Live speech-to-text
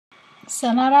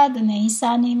Sanara dunay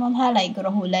sani mong halay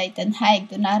gurahulay tan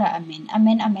haig dunara amen.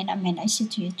 Amen, amen, amen. I say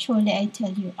to you, truly I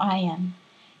tell you, I am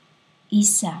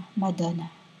Isa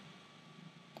Madonna.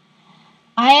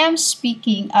 I am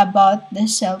speaking about the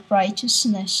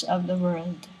self-righteousness of the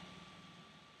world.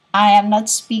 I am not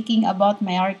speaking about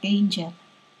my archangel.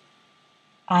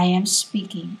 I am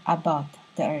speaking about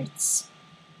the earths.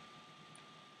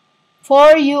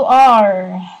 For you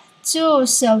are too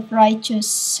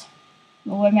self-righteous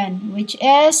women, which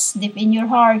is deep in your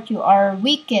heart you are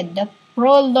wicked, that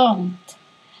prolonged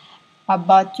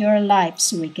about your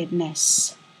life's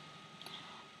wickedness.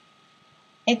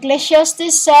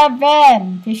 Ecclesiastes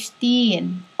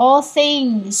 7:15. All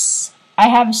things I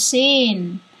have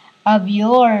seen of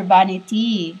your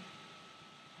vanity.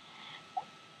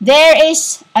 There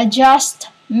is a just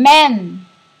man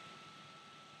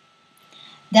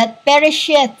that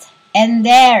perisheth in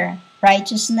their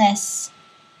righteousness,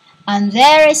 and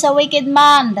there is a wicked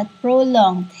man that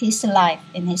prolonged his life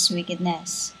in his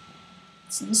wickedness.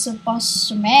 It's supposed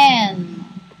to mean.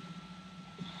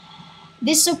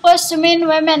 This supposed to mean,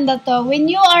 women, that when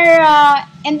you are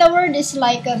in the world is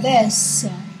like this.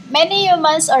 Many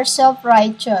humans are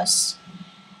self-righteous.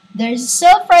 Their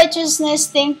self-righteousness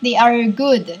think they are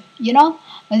good. You know,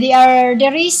 they are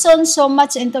the reason so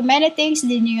much into many things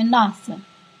they knew not.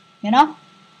 You know,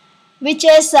 which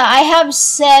is I have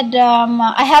said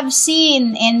I have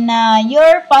seen in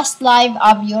your past life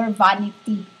of your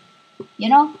vanity. You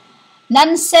know,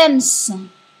 nonsense.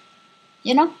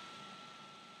 You know.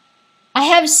 I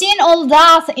have seen all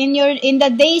that in the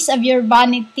days of your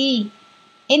vanity.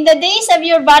 In the days of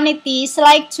your vanity, it's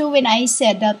like too when I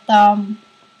said that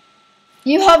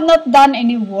you have not done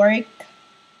any work.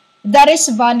 That is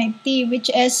vanity, which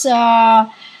is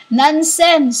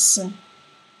nonsense.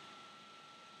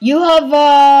 You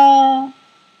have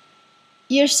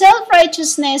your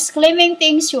self-righteousness, claiming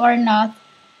things you are not,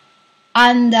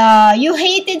 and you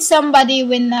hated somebody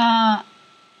when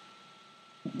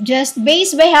just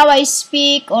based by how I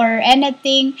speak or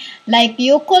anything, like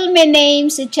you call me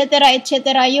names, etc.,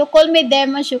 etc., you call me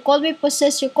demons, you call me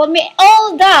possessed, you call me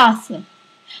all that.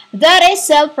 That is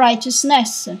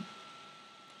self-righteousness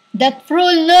that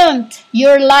prolonged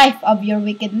your life of your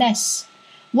wickedness.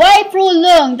 Why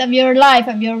prolonged of your life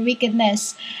of your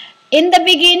wickedness? In the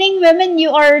beginning, women,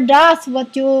 you are that,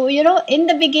 what you know, in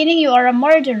the beginning you are a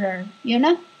murderer, you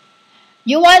know.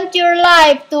 You want your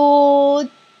life to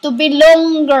be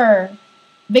longer,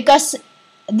 because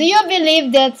do you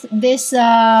believe that this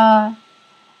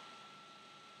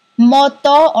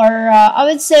motto, or I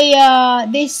would say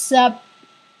this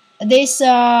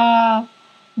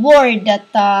word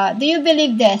that do you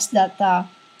believe this, that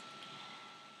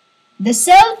the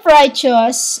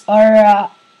self-righteous, or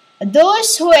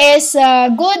those who is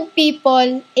good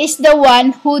people, is the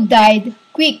one who died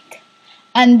quick,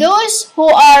 and those who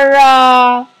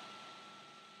are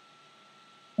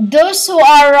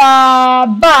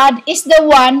bad is the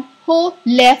one who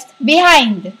left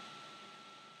behind.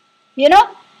 You know,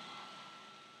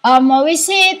 we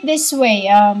see it this way.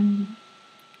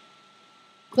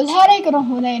 Kulhari ko na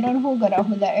hunay non ho gara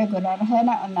hula e gara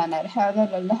hana anana hada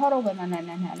laharo gana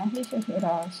nana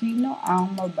hisira sino ang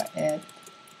mabait.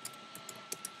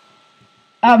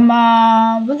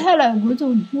 Bulhala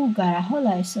gudun hu gara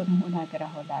hula isun huna gara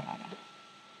hula rara.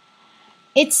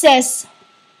 It says,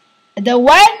 the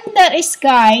one that is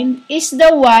kind is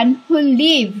the one who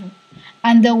live,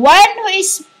 and the one who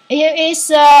is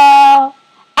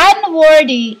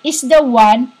unworthy is the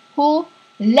one who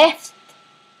left.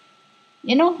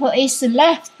 You know, who is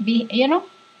left, you know.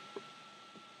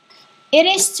 It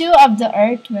is true of the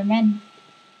earth, women.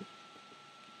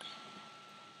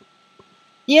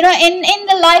 You know, in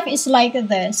the life is like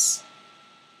this.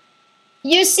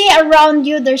 You see around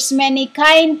you there's many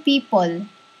kind people,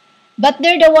 but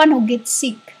they're the one who get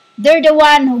sick. They're the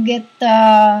one who get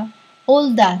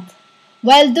all that.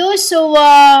 While those who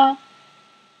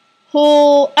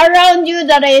around you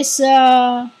that is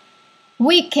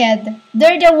wicked,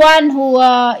 they're the one who,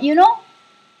 you know,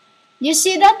 you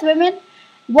see that, women?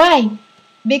 Why?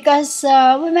 Because,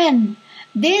 women,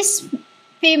 these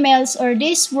females or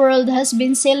this world has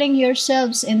been selling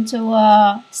yourselves into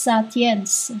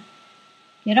satans.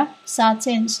 You know,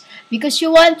 satans. Because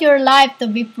you want your life to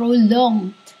be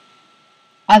prolonged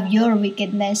of your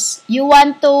wickedness. You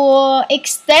want to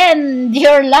extend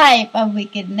your life of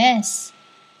wickedness.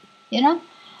 You know,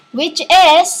 which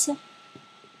is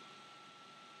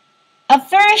a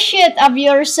pursuit of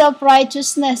your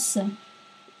self-righteousness.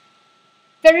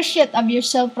 Pursuit of your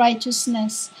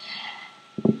self-righteousness.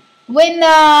 When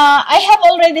I have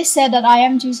already said that I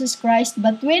am Jesus Christ,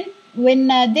 but when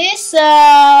this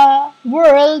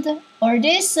world or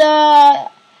these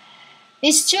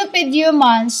stupid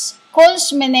humans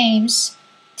calls me names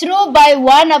through by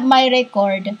one of my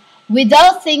record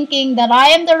without thinking that I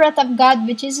am the wrath of God,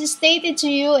 which is stated to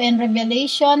you in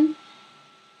Revelation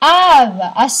of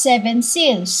as 7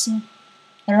 seals,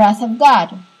 the wrath of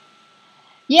God.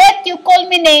 Yet you call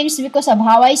me names because of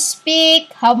how I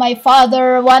speak, how my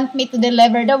Father want me to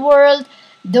deliver the world,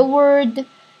 the word.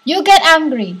 You get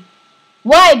angry.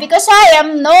 Why? Because I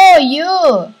am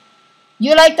you.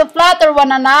 You like to flatter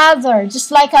one another,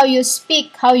 just like how you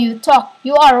speak, how you talk.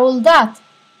 You are all that.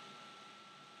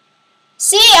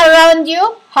 See around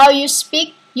you how you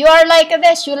speak. You are like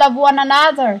this. You love one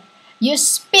another. You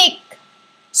speak,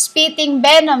 spitting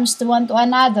venoms to one to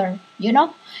another. You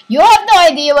know? You have no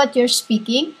idea what you're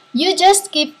speaking. You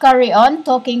just keep carry on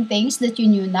talking things that you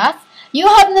knew not. You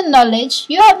have no knowledge.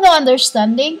 You have no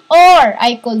understanding. Or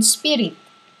I call spirit.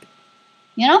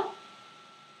 You know?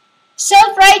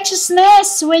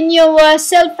 Self-righteousness, when you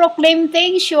self-proclaim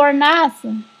things you are not.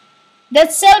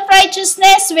 That's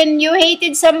self-righteousness when you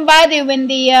hated somebody, when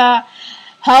they,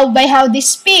 how they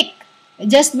speak.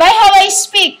 Just by how I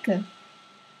speak.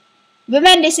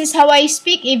 Women, this is how I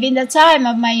speak even the time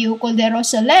of my Yukol de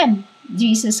Jerusalem,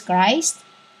 Jesus Christ.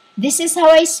 This is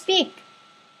how I speak.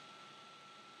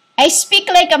 I speak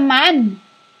like a man.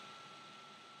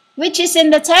 Which is in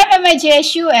the time of my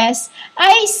JSUS,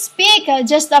 I speak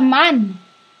just a man.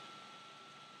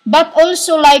 But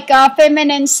also like a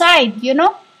feminine side, you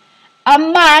know. A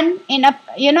man in a,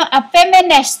 a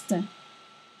feminist.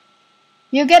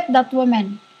 You get that,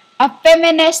 woman? A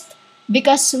feminist,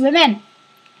 because women,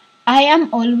 I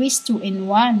am always 2 in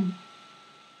 1.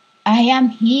 I am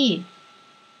he.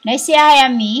 When I say I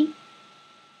am me,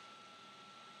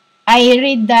 I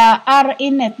read the R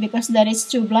in it because that is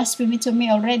too blasphemy to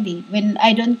me already. When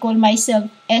I don't call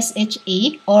myself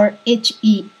SHA or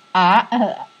HEA,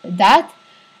 that,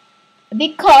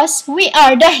 because we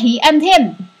are the he and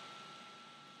him.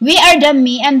 We are the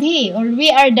me and he, or we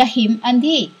are the him and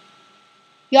he.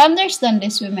 You understand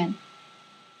this, women?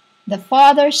 The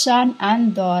father, son,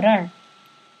 and daughter.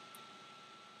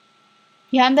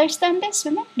 You understand this,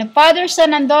 women? The father,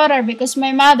 son, and daughter, because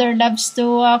my mother loves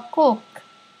to cook.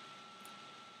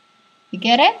 You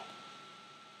get it?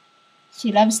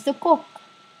 She loves to cook.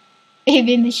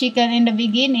 Even if she can in the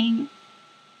beginning.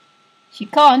 She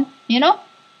can't, you know?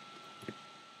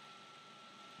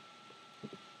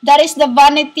 That is the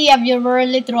vanity of your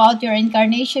worldly throughout your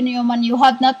incarnation, human. You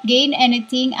have not gained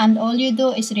anything, and all you do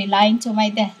is relying to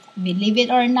my death. Believe it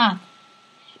or not.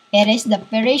 It is the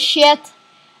perisheth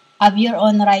of your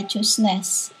own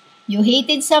righteousness. You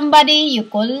hated somebody, you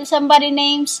call somebody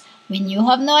names, when you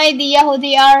have no idea who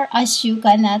they are, as you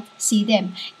cannot see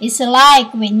them. It's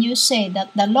like when you say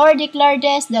that the Lord declared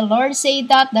this, the Lord say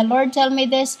that, the Lord tell me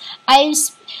this.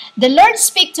 The Lord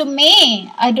speak to me.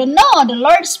 I don't know. The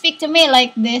Lord speak to me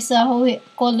like this, who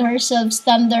called herself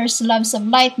Thunder's Loves of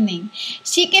Lightning.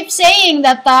 She keeps saying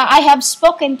that I have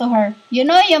spoken to her. You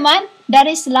know, human, that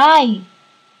is lie.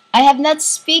 I have not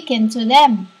spoken to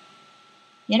them.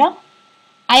 You know?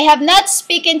 I have not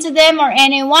spoken to them or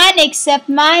anyone except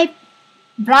my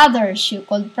brothers, you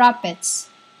called prophets.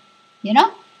 You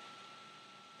know?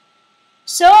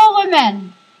 So,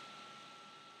 women,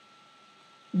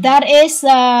 that is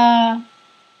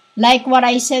like what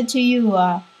I said to you.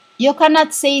 You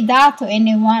cannot say that to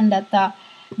anyone that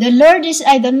the Lord is,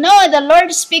 I don't know, the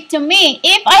Lord speak to me.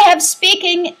 If I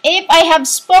have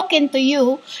spoken to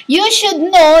you, you should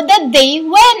know the day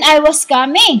when I was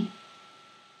coming.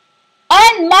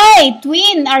 And my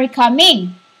twin are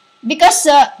coming. Because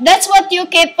that's what you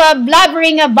keep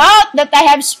blabbering about, that I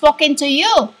have spoken to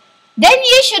you. Then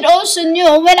you should also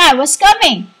know when I was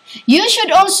coming. You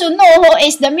should also know who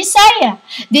is the Messiah.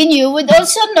 Then you would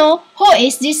also know who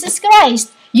is Jesus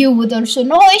Christ. You would also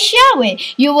know who is Yahweh.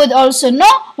 You would also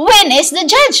know when is the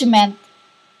judgment.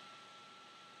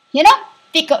 You know?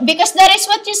 Because that is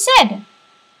what you said.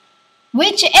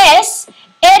 Which is,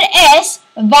 it is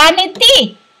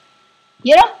vanity.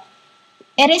 You know?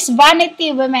 It is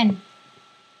vanity, women.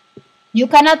 You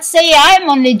cannot say, I'm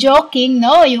only joking.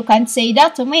 No, you can't say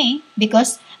that to me.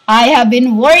 Because I have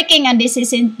been working and this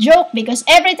isn't joke. Because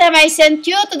every time I sent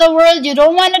you to the world, you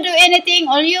don't want to do anything.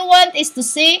 All you want is to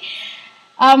see.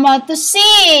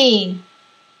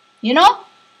 You know?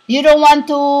 You don't want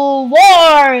to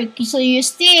work. So you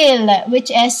steal,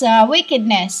 which is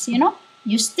wickedness. You know?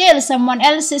 You steal someone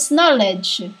else's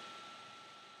knowledge.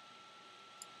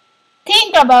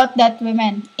 Think about that,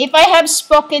 women. If I have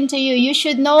spoken to you, you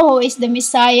should know who is the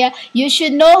Messiah. You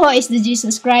should know who is the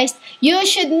Jesus Christ. You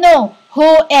should know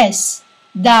who is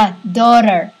the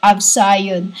daughter of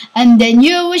Zion. And then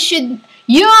you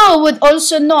would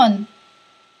also know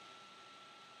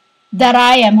that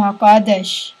I am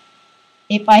HaKadosh.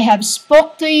 If I have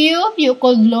spoke to you, you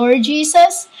called Lord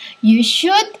Jesus, you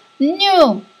should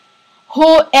know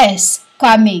who is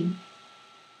coming.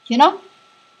 You know,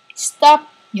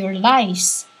 stop your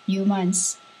lies,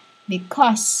 humans,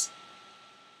 because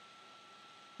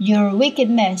your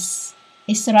wickedness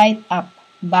is right up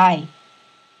by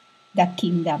the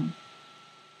kingdom.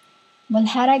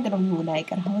 Malharag rong mulay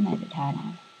karahon na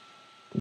dadhana.